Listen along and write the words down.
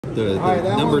The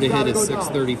number to hit is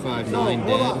 635.9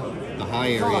 dead. The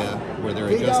high area where they're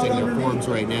adjusting their forms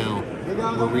right now,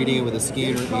 we're reading it with a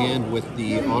scanner and with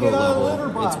the auto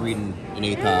level, it's reading an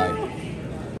eighth high.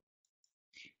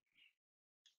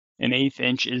 An eighth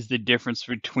inch is the difference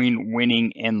between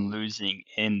winning and losing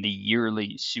in the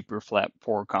yearly super flat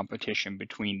pour competition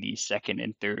between the second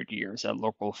and third years at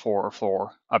Local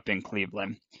 404 up in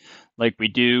Cleveland. Like we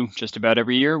do just about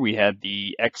every year, we had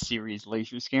the X Series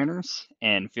laser scanners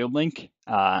and FieldLink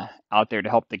out there to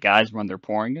help the guys when they're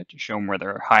pouring it, to show them where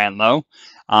they're high and low,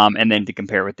 and then to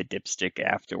compare with the dipstick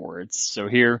afterwards. So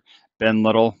here, Ben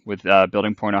Little with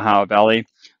Building Point Ohio Valley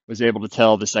was able to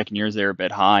tell the second years they were a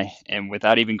bit high, and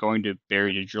without even going to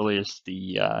Barry DeJulius,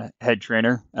 the head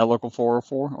trainer at Local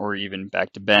 404, or even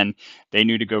back to Ben, they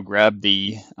knew to go grab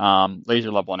the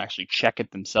laser level and actually check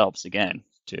it themselves again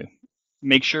to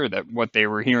make sure that what they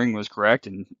were hearing was correct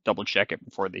and double check it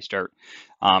before they start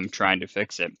trying to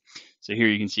fix it. So here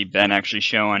you can see Ben actually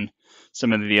showing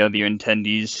some of the other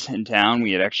attendees in town.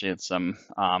 We had actually had some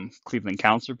Cleveland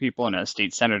councilor people and a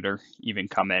state senator even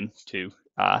come in to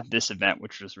this event,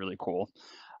 which was really cool.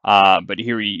 But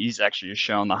here he's actually just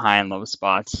showing the high and low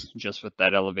spots just with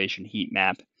that elevation heat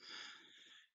map.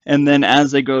 And then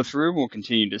as they go through, we'll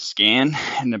continue to scan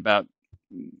in about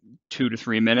 2 to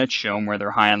 3 minutes, show them where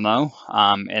they're high and low.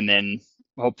 And then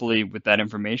hopefully with that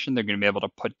information, they're going to be able to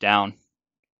put down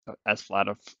as flat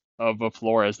of a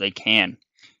floor as they can.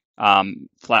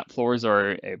 Flat floors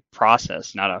are a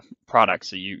process, not a product.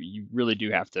 So you really do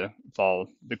have to follow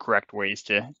the correct ways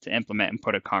to implement and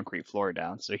put a concrete floor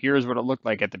down. So here's what it looked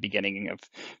like at the beginning of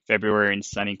February in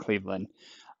sunny Cleveland.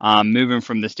 Moving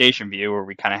from the station view where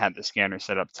we kind of had the scanner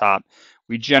set up top,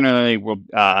 we generally will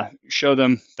show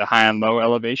them the high and low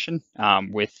elevation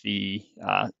with the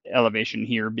elevation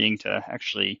here being to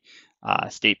actually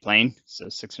state plane, so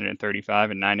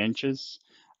 635 and 9 inches.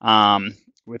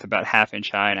 With about ½ inch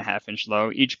high and a ½ inch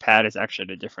low. Each pad is actually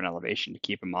at a different elevation to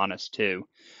keep them honest too.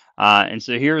 And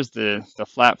so here's the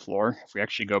flat floor. If we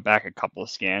actually go back a couple of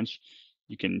scans,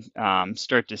 you can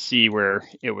start to see where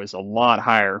it was a lot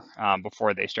higher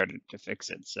before they started to fix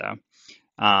it. So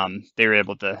they were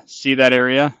able to see that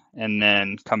area and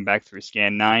then come back through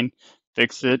scan 9,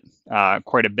 fix it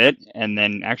quite a bit, and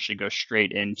then actually go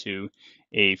straight into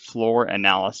a floor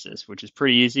analysis, which is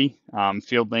pretty easy.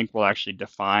 FieldLink will actually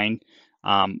define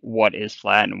what is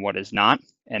flat and what is not.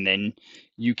 And then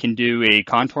you can do a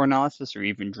contour analysis or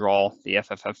even draw the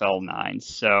FFFL 9s.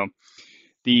 So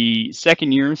the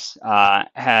second years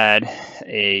had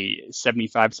a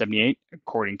 75-78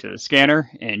 according to the scanner,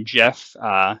 and Jeff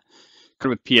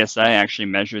with PSI actually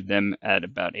measured them at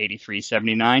about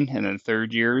 83-79, and then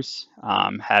third years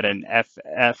had an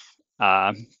FF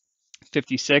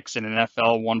 56 and an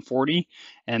FL 140,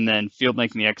 and then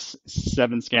FieldLink and the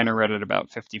X7 scanner read at about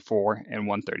 54 and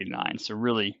 139. So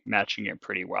really matching it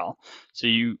pretty well. So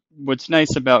what's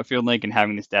nice about FieldLink and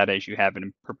having this data is you have it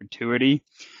in perpetuity,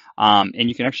 and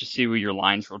you can actually see where your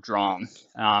lines were drawn.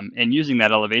 And using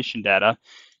that elevation data,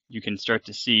 you can start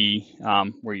to see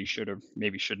where you should or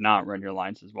maybe should not run your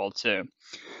lines as well too.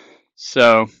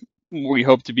 So we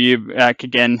hope to be back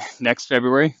again next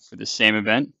February for the same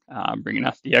event, bringing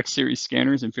up the X Series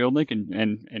scanners and FieldLink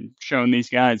and showing these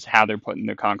guys how they're putting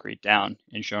the concrete down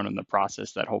and showing them the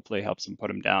process that hopefully helps them put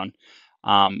it down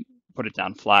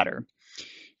flatter.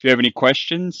 If you have any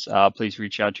questions, please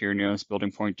reach out to your nearest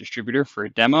Building Point distributor for a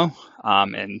demo.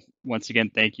 And once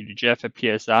again, thank you to Jeff at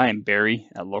PSI and Barry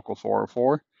at Local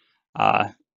 404,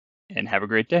 and have a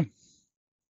great day.